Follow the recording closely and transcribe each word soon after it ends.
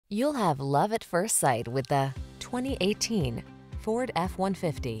You'll have love at first sight with the 2018 Ford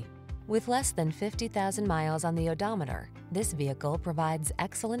F-150. With less than 50,000 miles on the odometer, this vehicle provides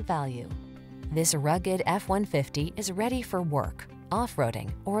excellent value. This rugged F-150 is ready for work,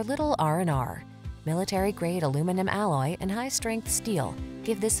 off-roading, or a little R&R. Military-grade aluminum alloy and high-strength steel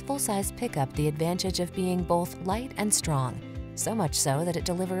give this full-size pickup the advantage of being both light and strong, so much so that it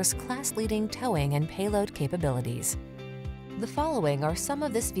delivers class-leading towing and payload capabilities. The following are some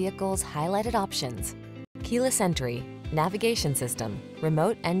of this vehicle's highlighted options: keyless entry, navigation system,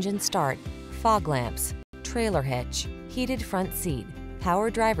 remote engine start, fog lamps, trailer hitch, heated front seat,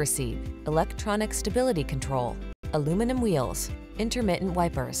 power driver seat, electronic stability control, aluminum wheels, intermittent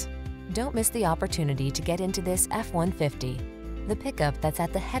wipers. Don't miss the opportunity to get into this F-150, the pickup that's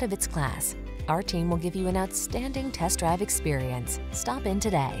at the head of its class. Our team will give you an outstanding test drive experience. Stop in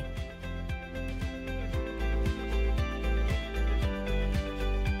today.